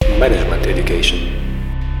management education.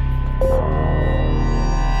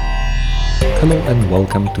 Hello and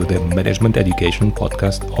welcome to the Management Education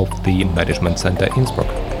podcast of the Management Center Innsbruck.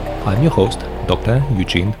 I'm your host, Dr.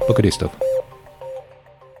 Eugene Bogodistov.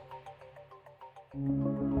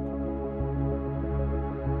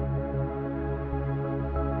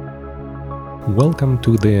 Welcome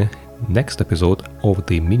to the next episode of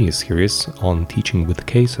the mini-series on teaching with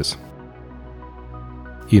cases.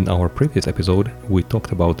 In our previous episode, we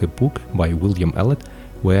talked about a book by William Ellet,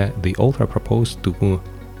 where the author proposed to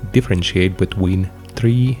differentiate between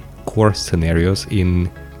three core scenarios in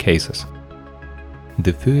cases.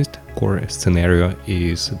 The first core scenario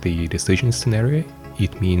is the decision scenario.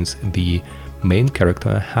 It means the main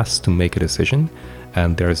character has to make a decision,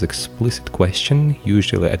 and there is an explicit question,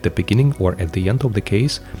 usually at the beginning or at the end of the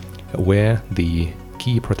case, where the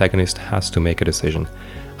key protagonist has to make a decision.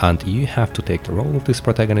 And you have to take the role of this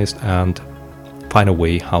protagonist and find a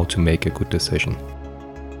way how to make a good decision.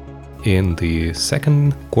 In the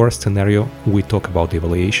second core scenario, we talk about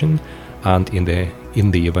evaluation, and in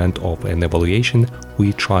the event of an evaluation,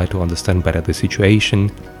 we try to understand better the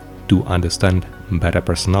situation, to understand better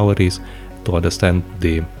personalities, to understand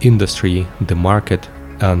the industry, the market,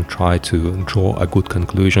 and try to draw a good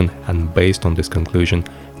conclusion, and based on this conclusion,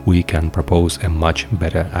 we can propose a much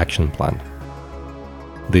better action plan.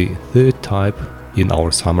 The third type in our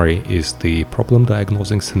summary is the problem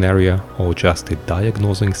diagnosing scenario, or just the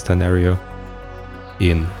diagnosing scenario.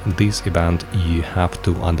 In this event, you have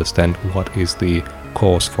to understand what is the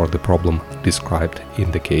cause for the problem described in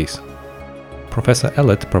the case. Professor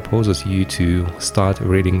Ellet proposes you to start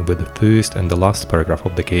reading with the first and the last paragraph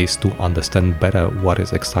of the case to understand better what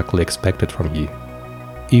is exactly expected from you.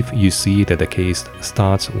 If you see that the case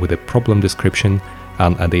starts with a problem description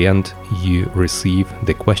and at the end you receive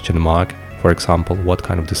the question mark, for example, what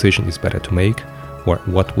kind of decision is better to make, or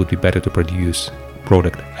what would be better to produce,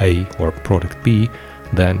 product A or product B,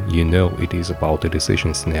 then you know it is about the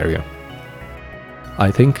decision scenario. I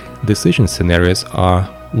think decision scenarios are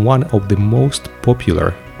one of the most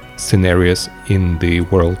popular scenarios in the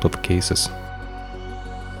world of cases.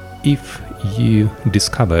 If you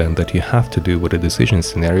discover that you have to do with a decision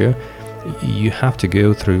scenario, you have to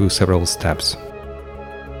go through several steps.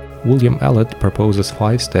 William Ellet proposes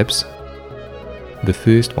 5 steps. The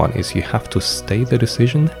first one is you have to state the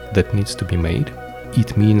decision that needs to be made.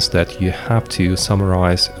 It means that you have to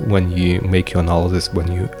summarize when you make your analysis,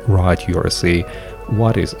 when you write your essay,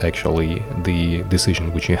 what is actually the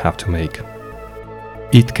decision which you have to make.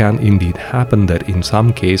 It can indeed happen that in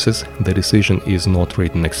some cases the decision is not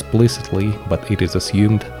written explicitly, but it is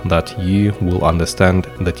assumed that you will understand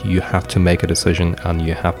that you have to make a decision and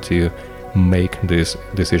you have to make this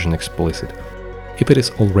decision explicit. If it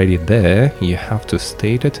is already there, you have to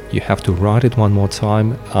state it, you have to write it one more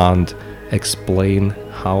time and explain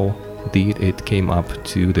how did it came up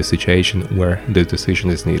to the situation where the decision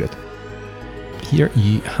is needed. Here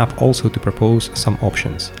you have also to propose some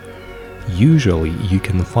options. Usually you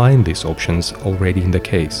can find these options already in the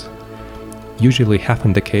case. Usually have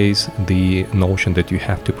in the case the notion that you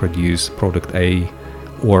have to produce product A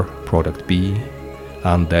or product B,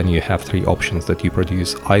 and then you have 3 options that you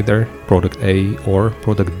produce either product A or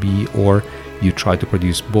product B, or you try to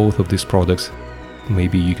produce both of these products.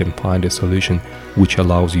 Maybe you can find a solution which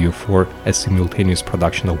allows you for a simultaneous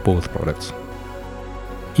production of both products.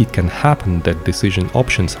 It can happen that decision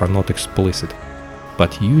options are not explicit,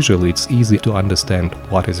 but usually it's easy to understand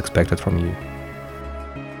what is expected from you.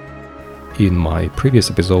 In my previous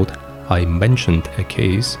episode, I mentioned a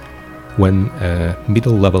case when a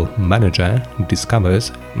middle-level manager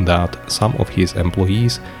discovers that some of his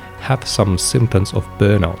employees have some symptoms of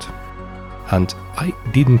burnout. And I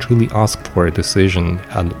didn't really ask for a decision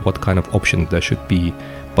and what kind of option there should be,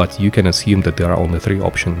 but you can assume that there are only 3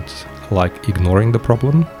 options, like ignoring the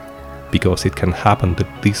problem, because it can happen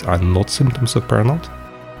that these are not symptoms of burnout.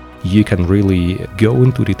 You can really go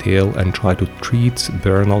into detail and try to treat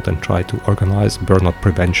burnout and try to organize burnout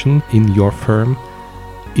prevention in your firm.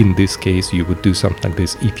 In this case, you would do something like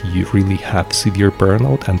this if you really have severe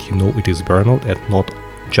burnout and you know it is burnout and not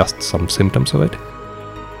just some symptoms of it.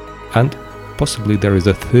 And possibly there is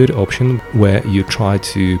a third option where you try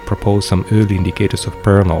to propose some early indicators of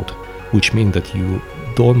burnout, which mean that you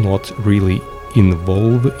do not really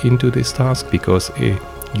involve into this task because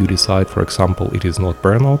you decide, for example, it is not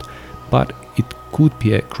burnout, but it could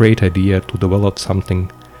be a great idea to develop something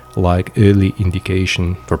like early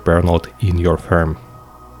indication for burnout in your firm.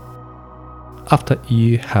 After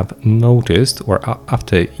you have noticed or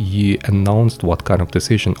after you announced what kind of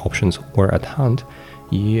decision options were at hand,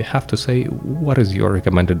 you have to say what is your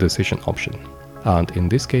recommended decision option. And in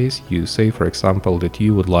this case, you say, for example, that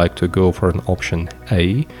you would like to go for an option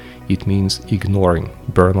A. It means ignoring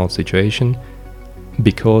burnout situation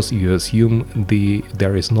because you assume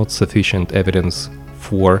there is not sufficient evidence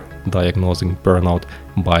for diagnosing burnout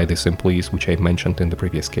by these employees, which I mentioned in the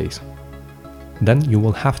previous case. Then you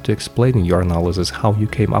will have to explain in your analysis how you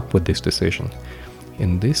came up with this decision.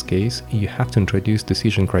 In this case, you have to introduce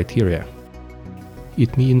decision criteria.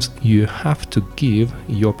 It means you have to give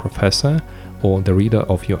your professor or the reader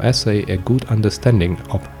of your essay a good understanding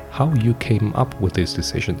of how you came up with this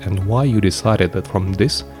decision and why you decided that from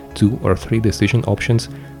this 2 or 3 decision options,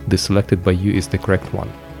 the selected by you is the correct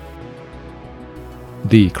one.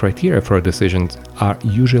 The criteria for decisions are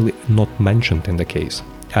usually not mentioned in the case,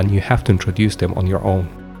 and you have to introduce them on your own.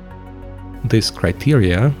 These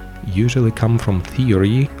criteria usually come from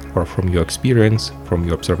theory or from your experience, from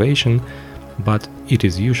your observation, but it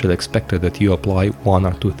is usually expected that you apply 1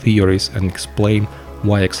 or 2 theories and explain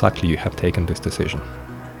why exactly you have taken this decision.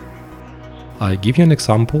 I give you an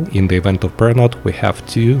example. In the event of burnout, we have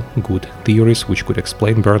 2 good theories which could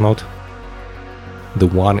explain burnout. The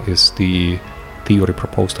one is the theory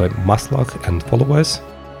proposed by Maslach and followers.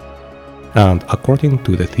 And according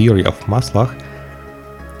to the theory of Maslach,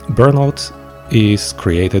 burnout is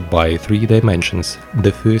created by 3 dimensions.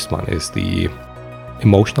 The first one is the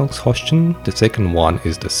emotional exhaustion, the second one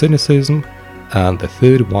is the cynicism, and the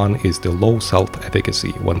third one is the low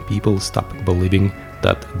self-efficacy, when people stop believing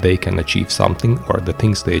that they can achieve something or the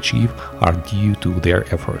things they achieve are due to their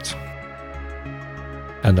efforts.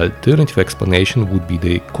 An alternative explanation would be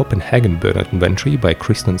the Copenhagen Burnout Inventory by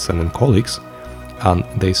Christensen and colleagues, and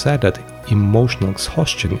they said that emotional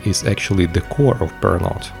exhaustion is actually the core of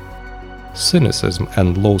burnout. Cynicism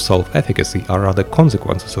and low self-efficacy are other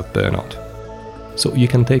consequences of burnout. So you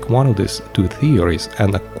can take one of these 2 theories,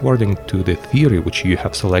 and according to the theory which you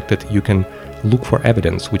have selected, you can look for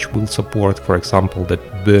evidence which will support, for example, that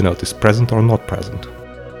burnout is present or not present.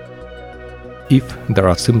 If there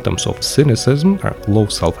are symptoms of cynicism or low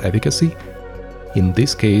self-efficacy, in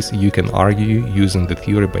this case you can argue using the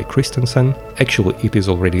theory by Christensen, actually it is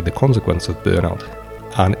already the consequence of burnout,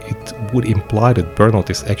 and it would imply that burnout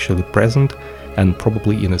is actually present and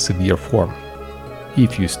probably in a severe form.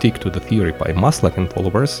 If you stick to the theory by Maslach and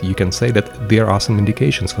followers, you can say that there are some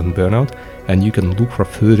indications of burnout and you can look for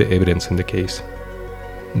further evidence in the case.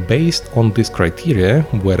 Based on this criteria,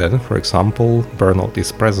 whether, for example, burnout is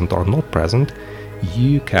present or not present,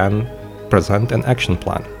 you can present an action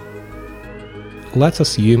plan. Let's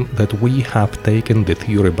assume that we have taken the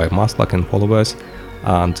theory by Maslach and followers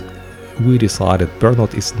and we decided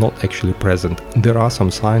burnout is not actually present. There are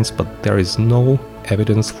some signs, but there is no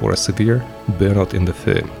evidence for a severe burnout in the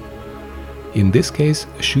firm. In this case,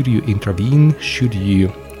 should you intervene? Should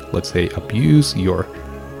you, let's say, abuse your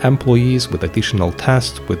employees with additional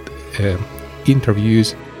tests, with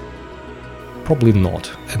interviews? Probably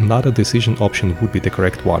not. Another decision option would be the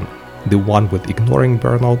correct one. The one with ignoring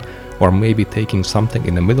burnout, or maybe taking something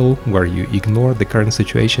in the middle where you ignore the current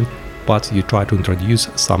situation, but you try to introduce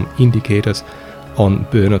some indicators on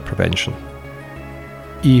burnout prevention.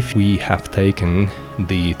 If we have taken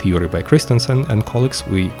the theory by Christensen and colleagues,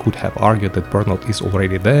 we could have argued that burnout is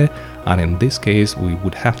already there, and in this case we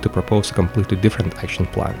would have to propose a completely different action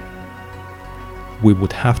plan. We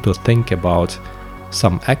would have to think about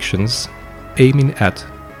some actions aiming at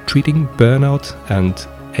treating burnout and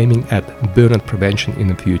aiming at burnout prevention in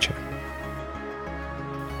the future.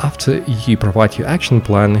 After you provide your action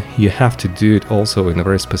plan, you have to do it also in a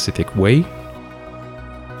very specific way.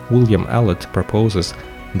 William Ellet proposes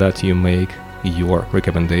that you make your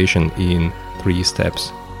recommendation in 3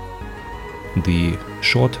 steps. The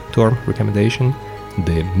short-term recommendation,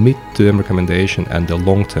 the mid-term recommendation, and the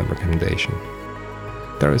long-term recommendation.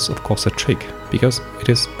 There is of course a trick, because it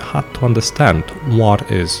is hard to understand what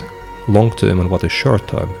is long-term and what is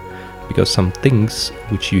short-term, because some things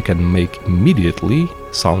which you can make immediately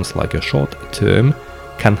sounds like a short-term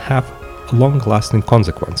can have long-lasting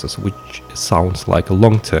consequences, which sounds like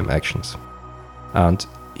long-term actions. And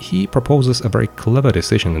he proposes a very clever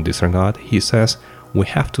decision in this regard. He says we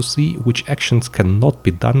have to see which actions cannot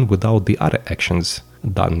be done without the other actions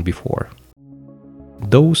done before.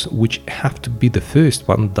 Those which have to be the first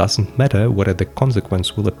one doesn't matter whether the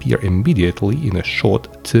consequence will appear immediately in a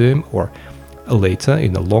short term or later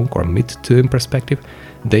in a long or mid-term perspective.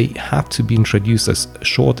 They have to be introduced as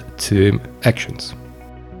short-term actions.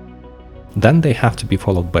 Then they have to be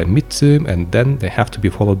followed by mid-term, and then they have to be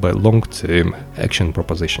followed by long-term action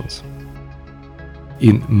propositions.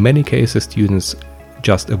 In many cases, students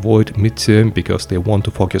just avoid mid-term because they want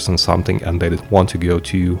to focus on something and they don't want to go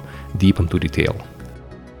too deep into detail.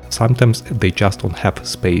 sometimes they just don't have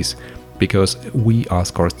space, because we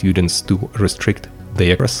ask our students to restrict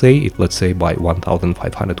their essay, let's say, by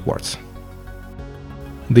 1,500 words.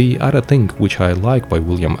 The other thing which I like by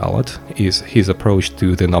William Elliott is his approach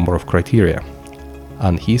to the number of criteria.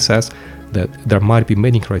 And he says that there might be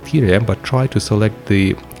many criteria, but try to select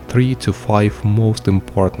the 3 to 5 most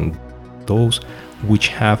important, those which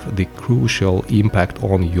have the crucial impact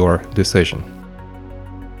on your decision.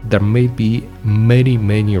 There may be many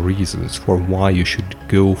reasons for why you should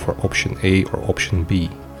go for option A or option B.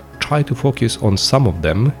 Try to focus on some of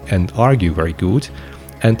them and argue very good,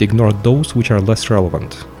 and ignore those which are less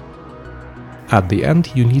relevant. At the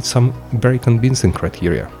end, you need some very convincing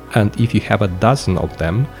criteria, and if you have a dozen of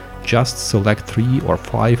them, just select 3 or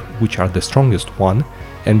 5 which are the strongest one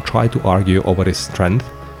and try to argue over its strength,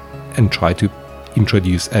 and try to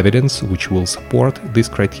introduce evidence which will support this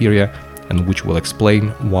criteria and which will explain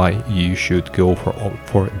why you should go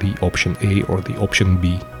for the option A or the option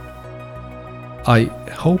B. I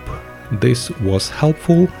hope this was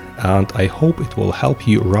helpful, and I hope it will help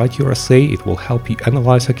you write your essay, it will help you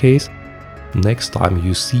analyze a case. Next time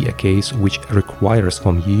you see a case which requires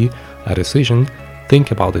from you a decision,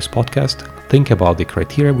 think about this podcast, think about the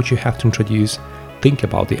criteria which you have to introduce, think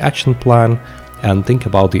about the action plan, and think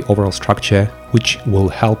about the overall structure, which will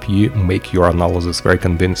help you make your analysis very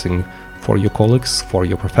convincing for your colleagues, for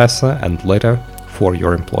your professor, and later for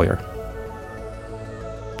your employer.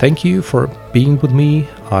 Thank you for being with me.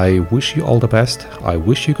 I wish you all the best. I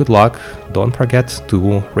wish you good luck. Don't forget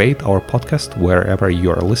to rate our podcast wherever you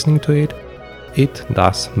are listening to it. It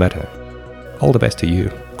does matter. All the best to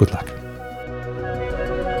you. Good luck.